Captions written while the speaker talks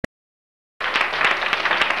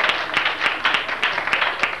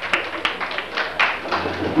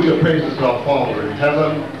We are praising to our Father in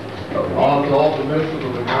heaven, honor to all the ministers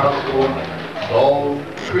of the gospel, to all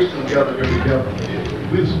Christians gathered here together.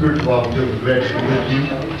 We're the spiritual volunteers, we're glad to be with you,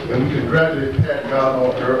 and we congratulate Pat Gardner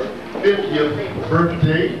on her 50th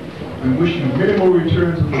birthday. We wish you many more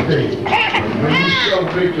returns of the day. And when you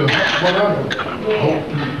celebrate your 100, I hope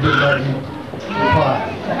you look like you pie.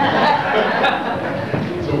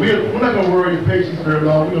 So we're not going to worry your patience very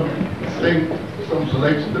long. We're going to sing some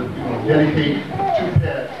selections that we're going to dedicate to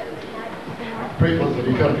Pat. Pray for us as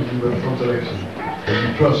we come to you with some selection.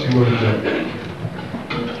 And we trust you will enjoy.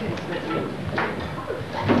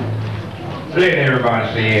 Let everybody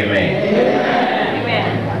say amen.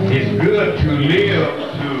 Amen. It's good to live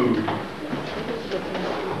to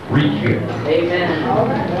reach here. Amen.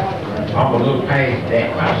 I'm a little past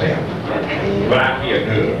that myself, but I feel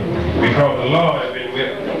good because the Lord has been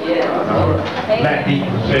with me. Black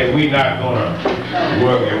people say we're not going to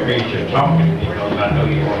work your patience talking because I know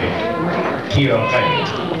you want to hear things.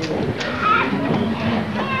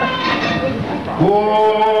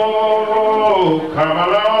 Oh, come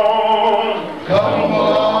along, come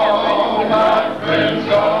along, my friends,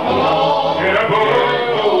 come along. Get a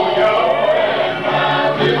boat, y'all,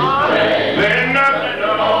 there's nothing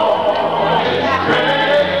on this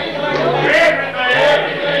train. Everything.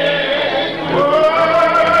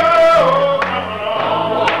 Oh, come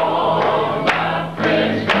along, my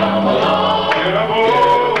friends, come along. Get a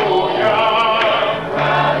boat, y'all,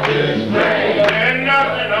 ride this train. There's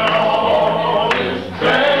nothing on this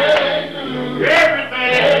train.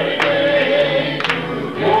 Everything.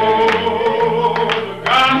 Oh, the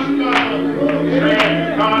gospel train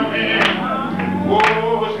coming.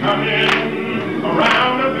 Oh, it's coming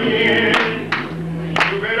around the bend.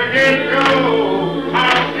 You better get your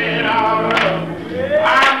house in order. I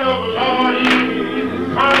know the Lord is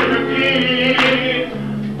coming again.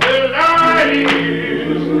 The Lord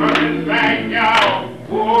is coming back, y'all.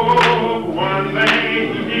 Oh, one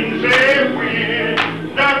thing he didn't say when,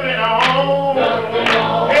 nothing on.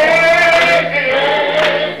 Hey, hey,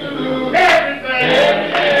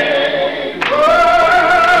 everything. Oh,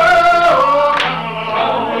 come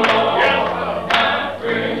along. Yes, my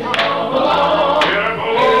friends, come along. Yeah,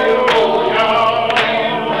 oh, y'all.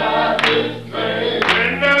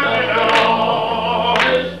 There's nothing on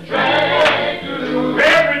this train.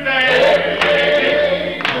 Everything.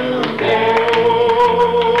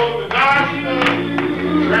 Oh, the gospel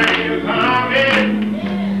train is coming.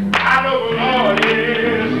 I know the Lord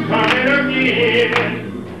is coming again.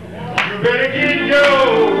 You better get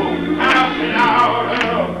your house in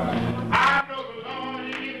order. I know the Lord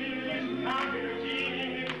is coming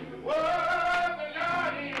again. Whoa, the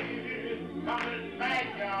Lord is coming back,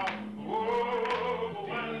 y'all. Whoa,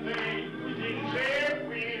 one thing he didn't say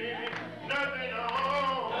when, nothing on.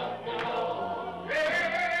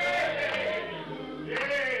 Hey,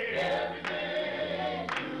 yeah.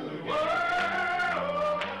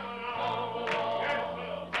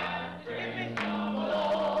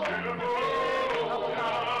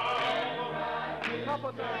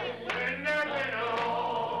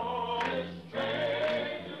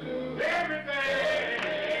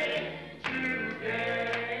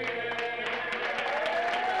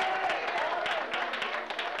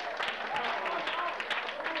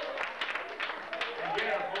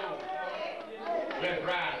 Let's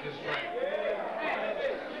ride this train.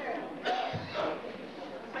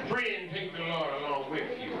 Friend, take the Lord along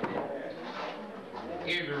with you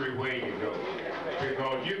everywhere you go,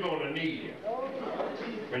 because you're going to need him.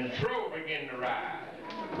 When trouble begin to rise,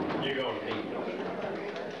 you're going to need him.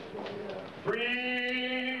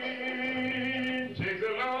 Friend, take the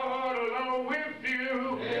Lord along with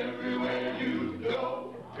you everywhere you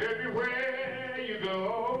go. Everywhere you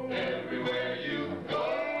go. Everywhere you go.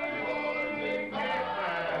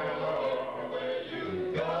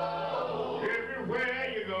 Everywhere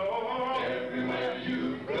you go. Everywhere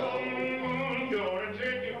you go. Gonna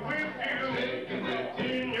take it with you. Take it with you.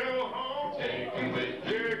 In your home. Take it with you.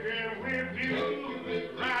 Take it with you.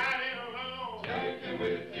 Riding along. Take it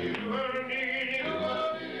with you. You're gonna need it.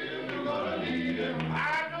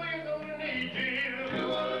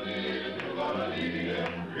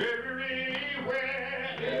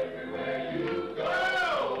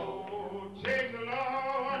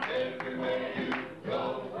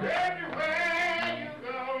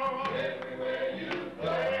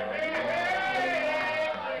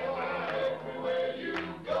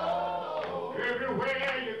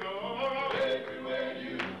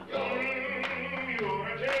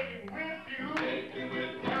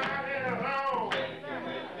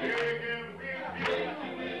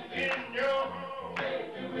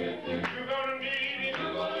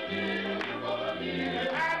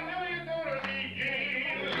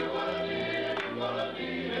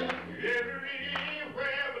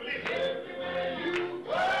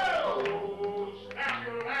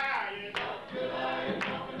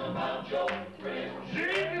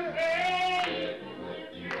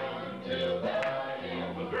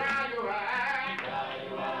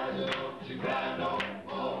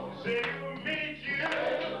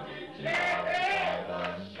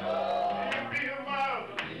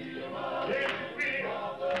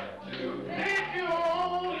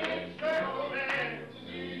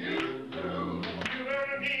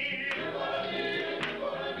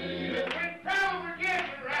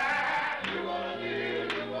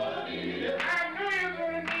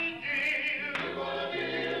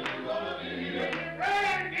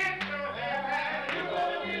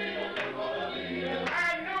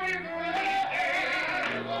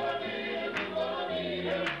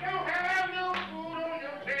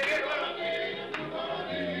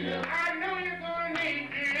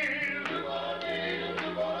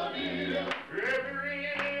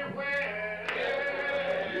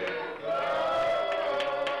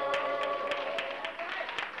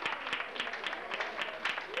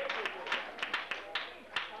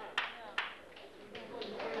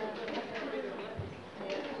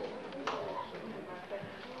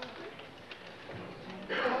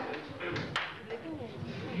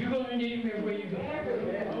 day where you go.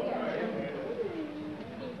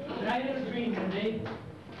 But I had a dream one day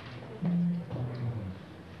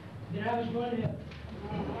that I was going to heaven.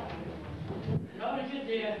 In order to get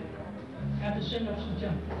there, I have to send up some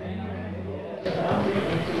junk.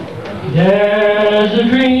 There's a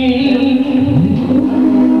dream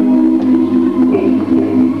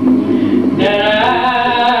that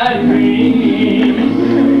I dream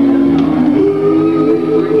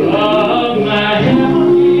of my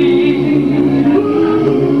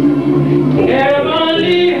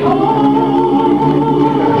heavenly home.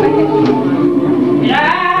 Yeah,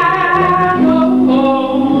 I know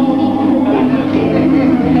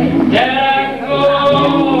that I'm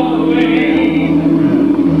going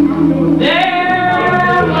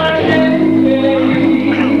there one day.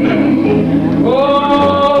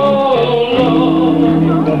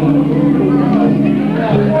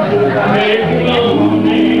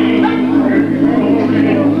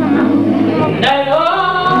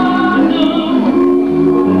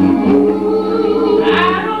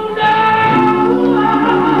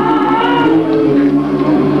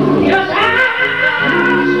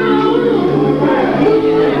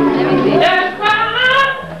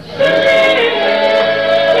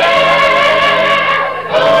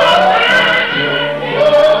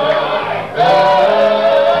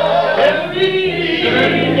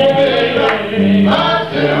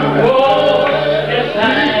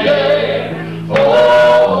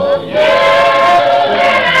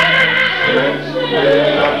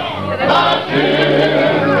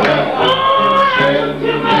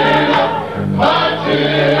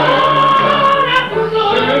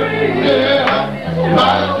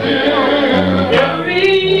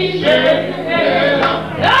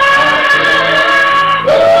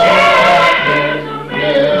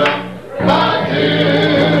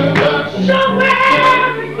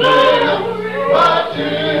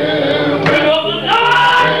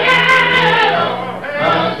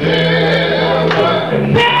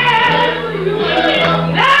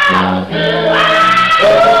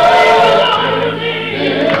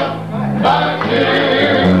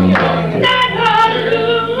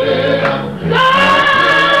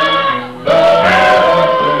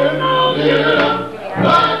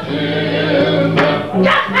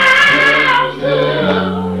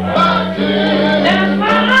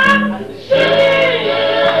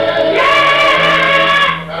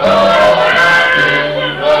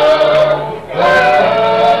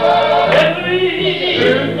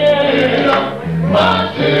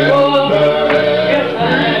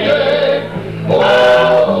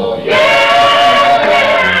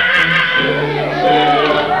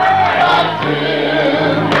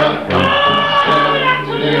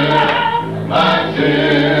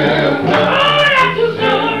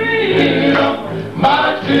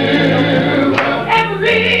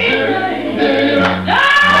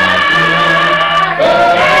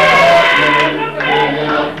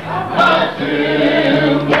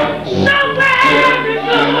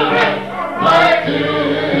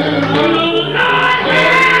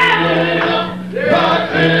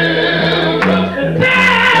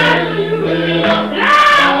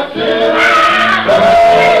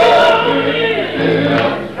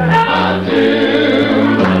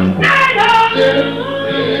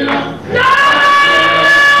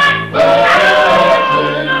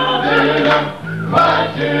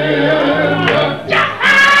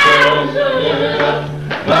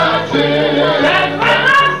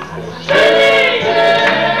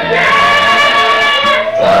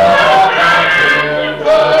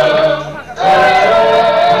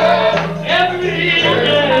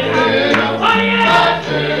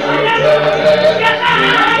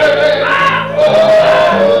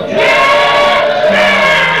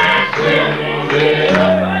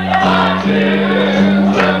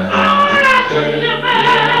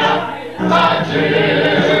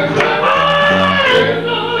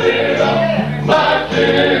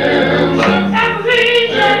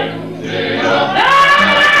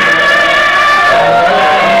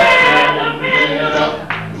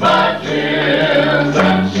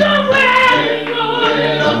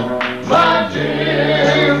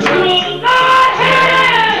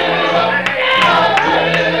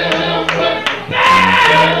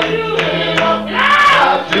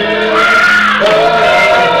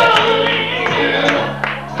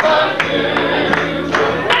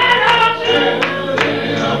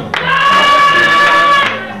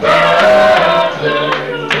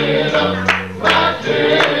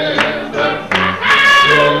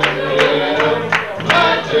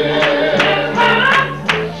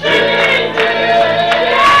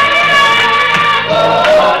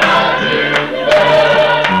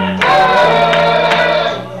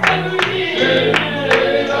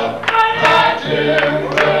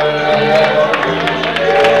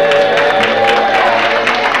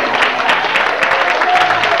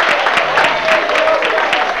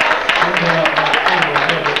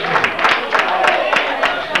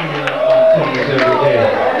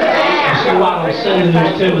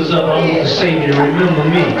 timbers up. I want the Savior to remember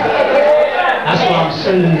me. That's why I'm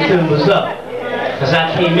sending the timbers up. Because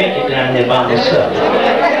I can't make it down there by myself.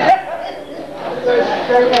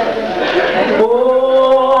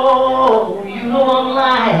 Oh, you know I'm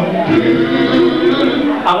lying.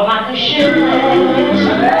 I'm like a ship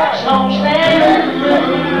that's long standing.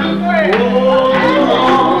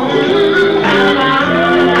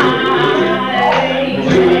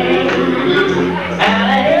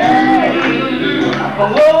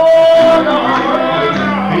 Oh,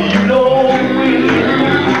 you know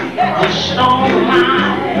the storm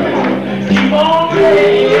might keep on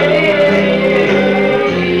raging.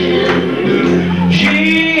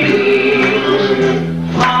 Jesus,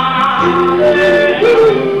 Father,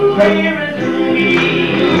 praying to me,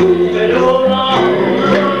 but oh Lord,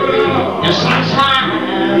 and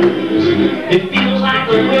sometimes it feels like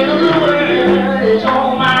the weight of the world is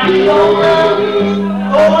on my shoulders.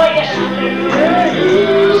 Oh yes, I do.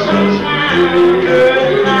 Sometimes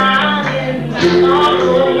I'm in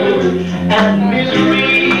sorrow and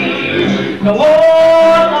misery. No, oh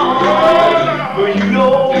Lord, but you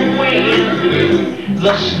know when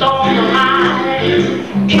the storm of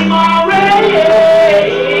life keep on raging.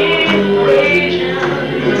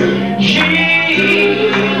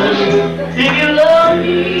 Jesus, if you love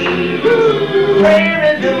me, pray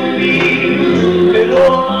to me, but oh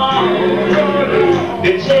Lord,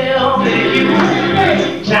 they tell me you,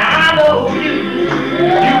 I know you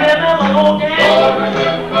remember old days.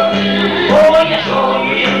 Oh yes, oh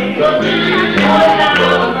yeah.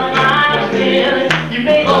 You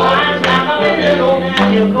made the lines down the middle, now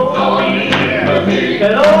you're going.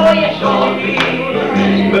 And oh yes, oh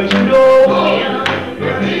yeah. But you know when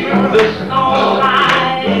the storm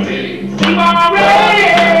light keep on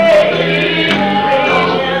raging.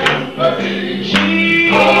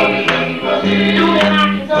 Jesus, you and I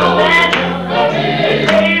can go back.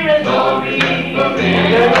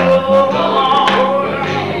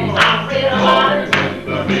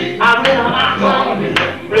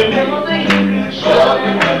 Remember the Hebrew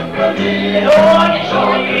children, and oh yes, oh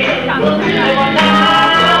yeah, they were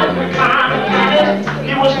not the kind of tennis,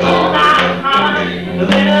 it was not common,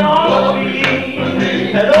 then it all be,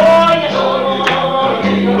 and oh yes, oh Lord,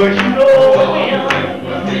 but you know when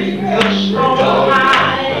the storm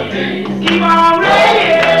light keep on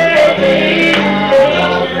raging,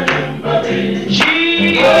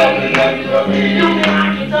 Jesus, you and I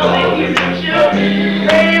can tell the Hebrew children,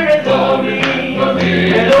 pray for me.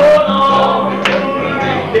 And oh Lord,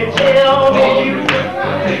 they tell me you,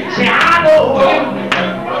 say I know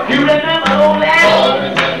you remember all that.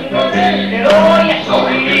 And oh yes, oh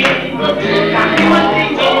yeah, now you and me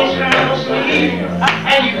go eternal sleep,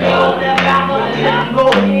 and you go there back up and go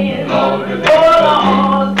in. Oh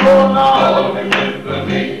Lord,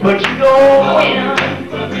 but you know when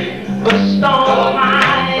the storm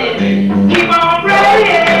might keep on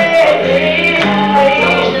raging.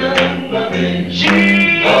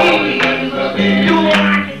 Jesus, you and I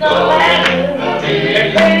can go back and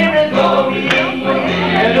pray for me.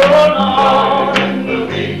 And oh Lord,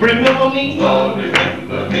 remember me, Lord.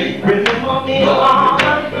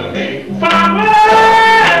 Father,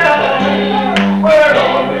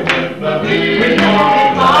 remember me,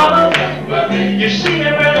 Father. You see me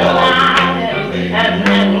running around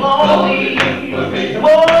and lonely. Oh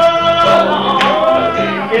Lord,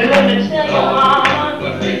 and let me tell you,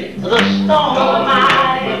 Father, the storm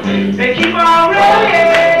might, they keep on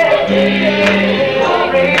raging.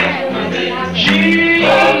 Jesus,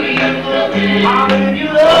 how do you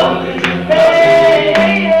love me?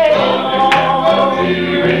 Hey, Lord,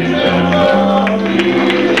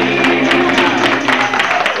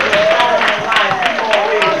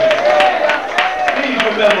 please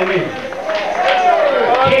remember me.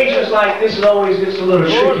 Occasions like this, it always gets a little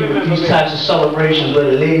tricky with these types of celebrations where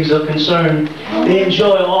the ladies are concerned. They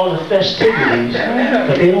enjoy all the festivities,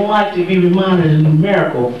 but they don't like to be reminded of the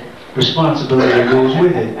numerical responsibility that goes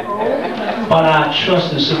with it. But I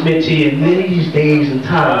trust and submit to you in these days and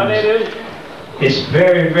times, it's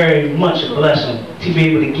very, very much a blessing to be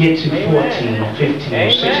able to get to 14 or 15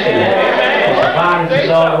 or 16. Because the violence is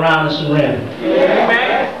all around us and rampant.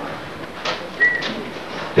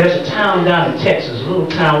 There's a town down in Texas, a little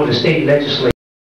town where the state legislature